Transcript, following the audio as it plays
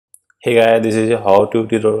Hey guys, this is your how to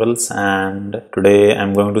tutorials and today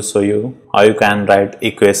I'm going to show you how you can write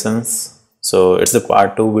equations. So it's the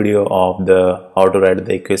part 2 video of the how to write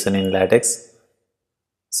the equation in Latex.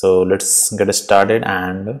 So let's get started,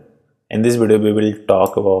 and in this video we will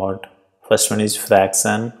talk about first one is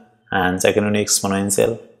fraction and second one is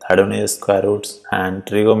exponential, third one is square roots and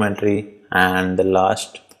trigonometry, and the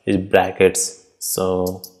last is brackets.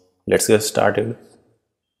 So let's get started.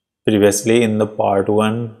 Previously in the part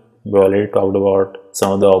 1 we already talked about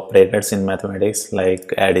some of the operators in mathematics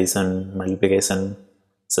like addition, multiplication,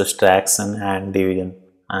 subtraction and division,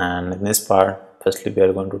 and in this part firstly we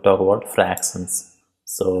are going to talk about fractions.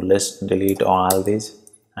 So let's delete all these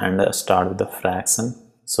and start with the fraction.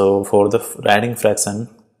 So for the writing fraction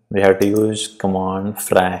we have to use command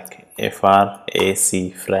frac, frac,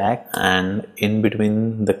 frac, and in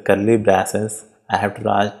between the curly braces I have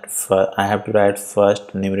to write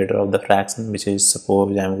first numerator of the fraction, which is,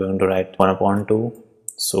 suppose I am going to write 1 upon 2.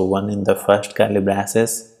 So 1 in the first curly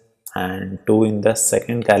braces and 2 in the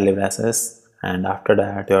second curly braces, and after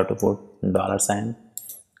that you have to put dollar sign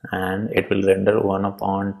and it will render 1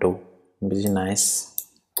 upon 2, which is nice.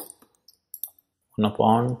 1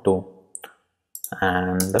 upon 2.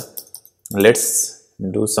 And let's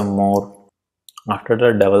do some more. After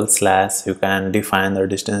the double slash you can define the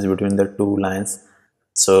distance between the two lines.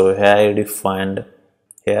 So here I defined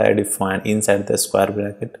inside the square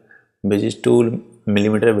bracket, which is 2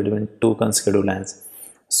 millimeter between two consecutive lines.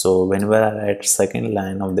 So whenever I write second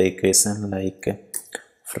line of the equation like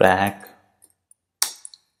frac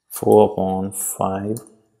 4 upon 5,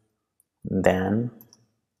 then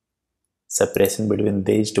separation between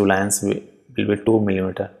these two lines will be 2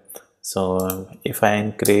 millimeter. So if I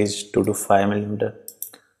increase 2 to 5 millimeter,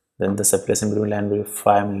 then the separation between line will be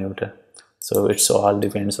 5 millimeter. So it's all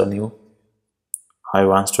depends on you how you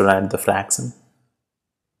want to write the fraction.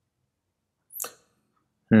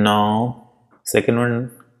 Now second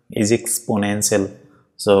one is exponential.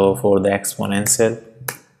 So for the exponential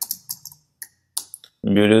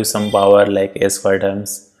we do some power like a square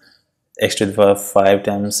times x to the power 5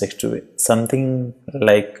 times x to something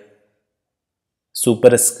like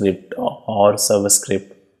superscript or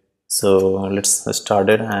subscript. So let's start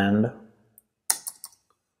it and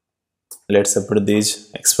let's separate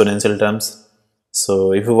these exponential terms.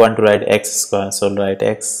 So if you want to write x square, so write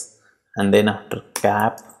x and then after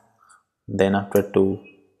cap, then after 2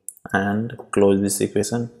 and close this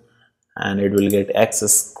equation, and it will get x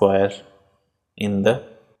square in the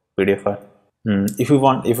PDF file. If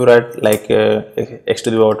you write like x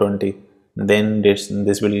to the power 20, then this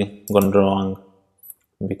will go wrong,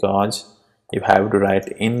 because you have to write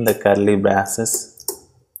in the curly braces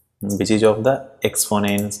which is of the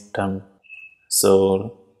exponent term.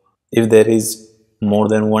 So if there is more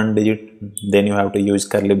than one digit, then you have to use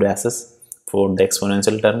curly braces for the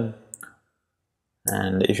exponential term.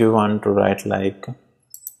 And if you want to write like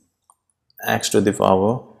x to the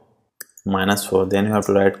power minus 4, then you have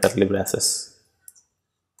to write curly braces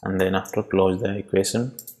and then after close the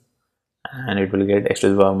equation, and it will get x to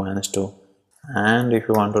the power minus 2. And if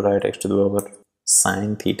you want to write x to the power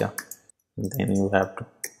sine theta, then you have to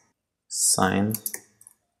sine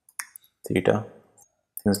theta,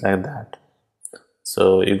 things like that.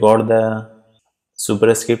 So you got the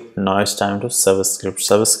superscript. Now it's time to subscript.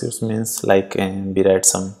 Subscript means like we write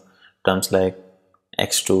some terms like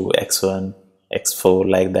x2, x1, x4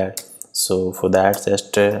 like that. So for that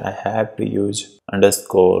just I have to use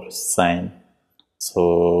underscore sign.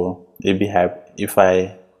 So if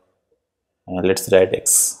I let's write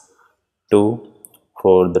x2.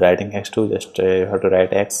 For the writing x2, just you have to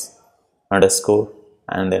write x underscore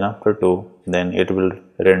and then after 2, then it will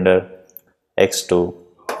render x2.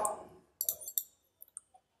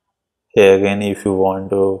 Here again, if you want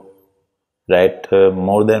to write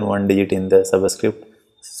more than one digit in the subscript,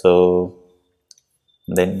 so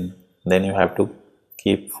then you have to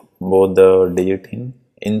keep both the digit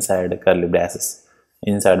inside the curly braces,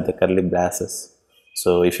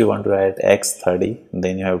 So if you want to write x30,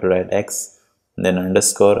 then you have to write x, then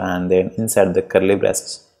underscore, and then inside the curly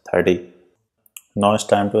braces 30. Now it's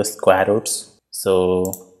time to square roots. So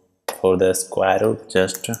for the square root,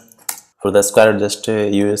 just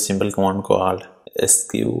use a simple command called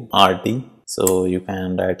sqrt. So you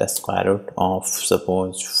can write a square root of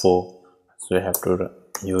suppose 4. So you have to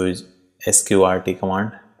use sqrt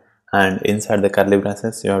command, and inside the curly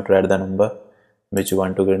braces you have to write the number which you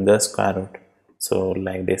want to get the square root. So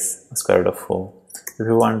like this, square root of 4. If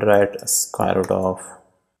you want to write a square root of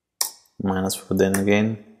minus 4, then again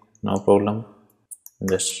no problem,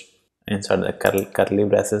 just inside the curly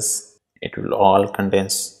braces it will all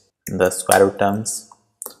contains the square root terms.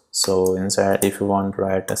 So inside, if you want to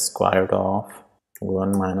write a square root of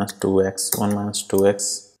 1 minus 2x, 1 minus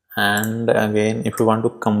 2x, and again if you want to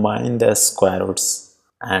combine the square roots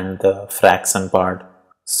and the fraction part,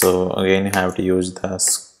 so again you have to use the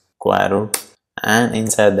square root, and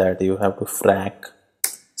inside that you have to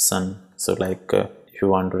fraction. So like if you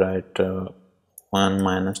want to write 1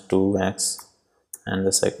 minus 2x and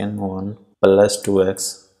the second one plus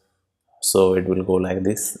 2x, so it will go like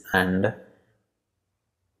this. And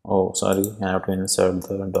oh sorry, I have to insert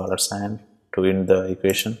the dollar sign to end the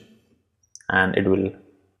equation, and it will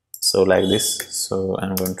so like this. So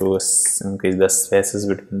I'm going to increase the spaces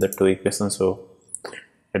between the two equations so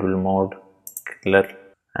it will more clear.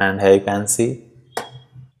 And here you can see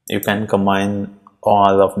you can combine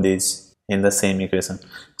all of these in the same equation.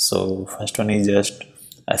 So first one is just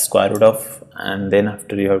a square root of, and then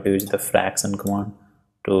after you have to use the fraction command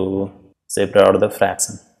to separate out the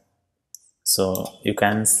fraction. So you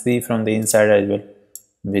can see from the inside as well,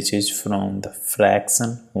 which is from the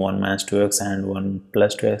fraction 1 minus 2x and 1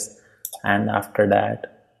 plus 2x, and after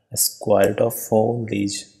that a square root of all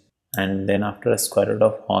these, and then after a square root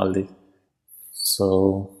of all these.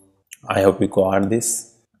 So I hope you got this.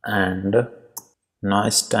 And now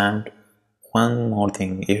stand one more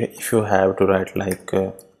thing, if you have to write like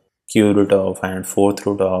cube root of and fourth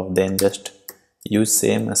root of, then just use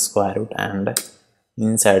same square root, and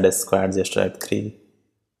inside a square just write 3,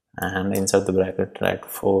 and inside the bracket write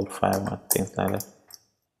 4, 5 or things like that.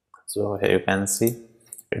 So here you can see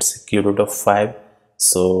it's a cube root of 5.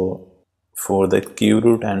 So for the cube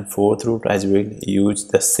root and fourth root as well, use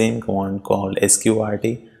the same command called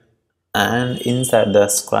sqrt, and inside the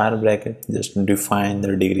square bracket just define the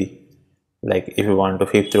degree. Like if you want to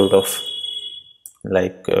fifth root of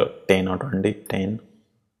like 10 or 20, 10,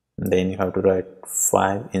 then you have to write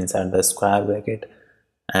 5 inside the square bracket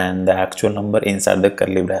and the actual number inside the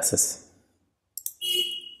curly braces.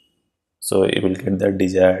 So you will get the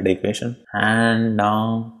desired equation. And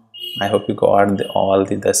now I hope you got all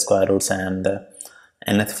the square roots and the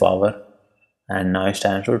nth power, and now it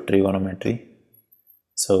stands for trigonometry.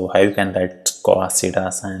 So how you can write cos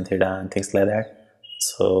theta, sin theta and things like that.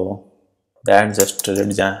 So that just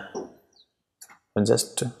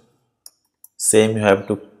same, you have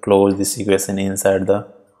to close this equation inside the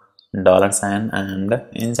dollar sign, and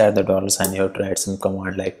inside the dollar sign you have to write some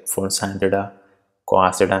command like for sin theta,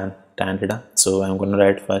 cos theta and tan theta. So I'm going to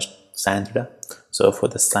write first sin theta. So for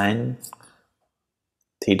the sin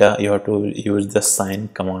theta you have to use the sin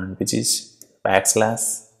command, which is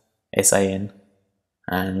backslash sin,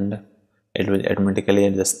 and it will automatically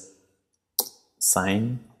adjust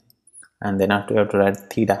sin, and then after you have to write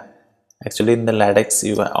theta. Actually in the latex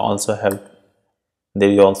you also have, there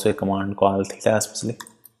is also a command called theta especially,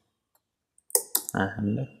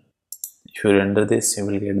 and if you render this you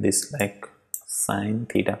will get this like sin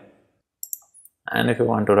theta. And if you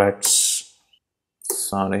want to write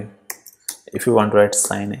if you want to write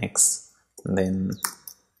sin x, then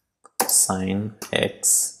sin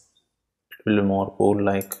x, it will be more cool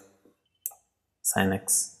like sin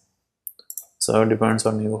x. So it depends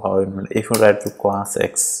on you how you want. If you write to cos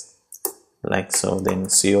x like so, then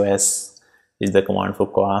cos is the command for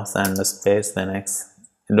cos and the space then x.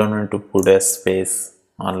 You don't want to put a space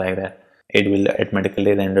or like that. It will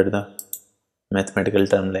automatically render the mathematical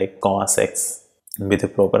term like cos x with a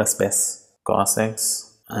proper space, cos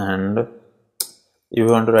x. And if you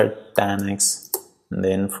want to write tan x,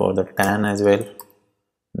 then for the tan as well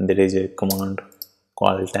there is a command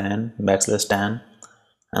called tan, backslash tan,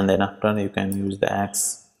 and then after you can use the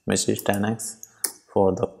x, which is tan x.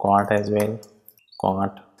 For the cot as well,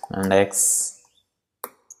 cot, and x,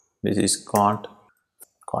 which is cot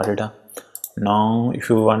theta. Now if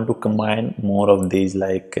you want to combine more of these,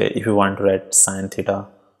 like if you want to write sin theta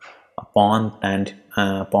upon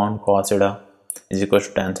cos theta is equal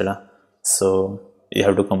to tan theta, so you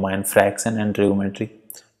have to combine fraction and trigonometry.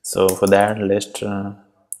 So for that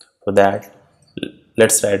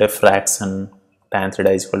let's write a fraction tan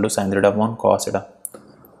theta is equal to sin theta upon cos theta.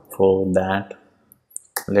 For that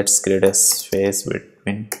let's create a space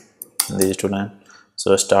between these two lines.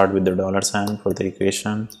 So start with the dollar sign for the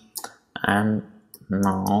equation, and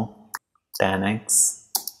now tan x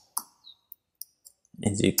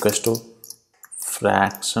is equal to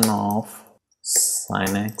fraction of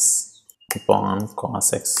sin x upon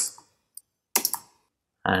cos x,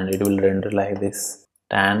 and it will render like this: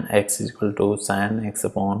 tan x is equal to sin x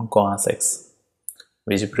upon cos x,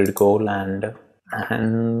 which is pretty cool. And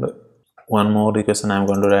one more equation I'm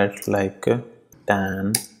going to write like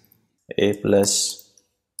tan a plus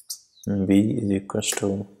b is equal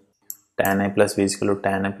to tan a plus b is equal to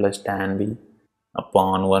tan a plus tan b,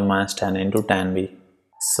 upon 1 minus tan into tan b.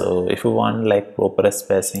 So if you want like proper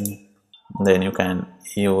spacing, then you can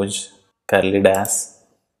use curly dash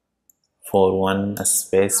for one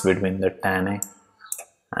space between the tan a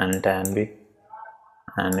and tan b.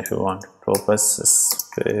 And if you want proper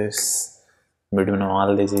space between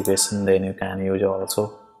all these equations, then you can use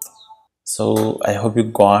also. So I hope you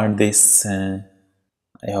got this.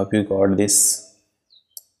 I hope you got this,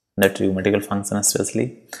 the trigonometrical function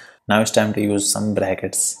especially. Now it's time to use some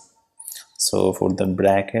brackets. So for the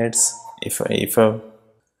brackets, if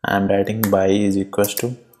I'm writing by is equals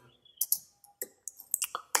to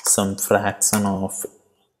some fraction of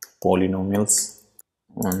polynomials.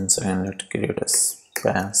 One second, let's create a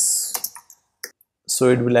space. So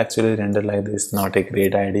it will actually render like this, not a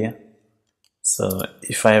great idea. So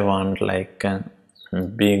if I want like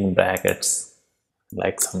big brackets,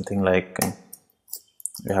 like something like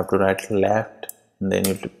you have to write left, then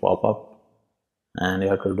it will pop up, and you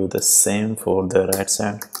have to do the same for the right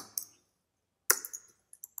side,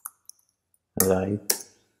 right,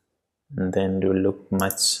 and then it will look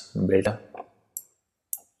much better.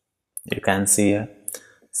 You can see here.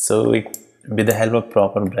 So with the help of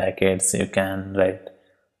proper brackets, you can write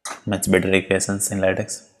much better equations in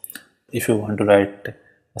Latex. If you want to write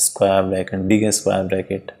a square bracket, bigger square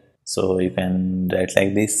bracket, so you can write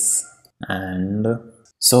like this. And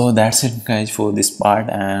so that's it guys for this part,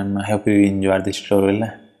 and I hope you enjoyed this tutorial.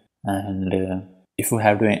 And if you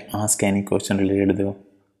have to ask any question related to the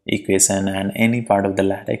equation and any part of the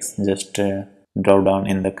Latex, just drop down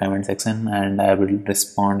in the comment section and I will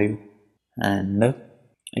respond you. And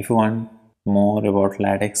if you want more about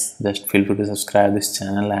Latex, just feel free to subscribe this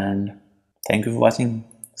channel, and thank you for watching.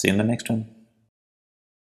 See you in the next one.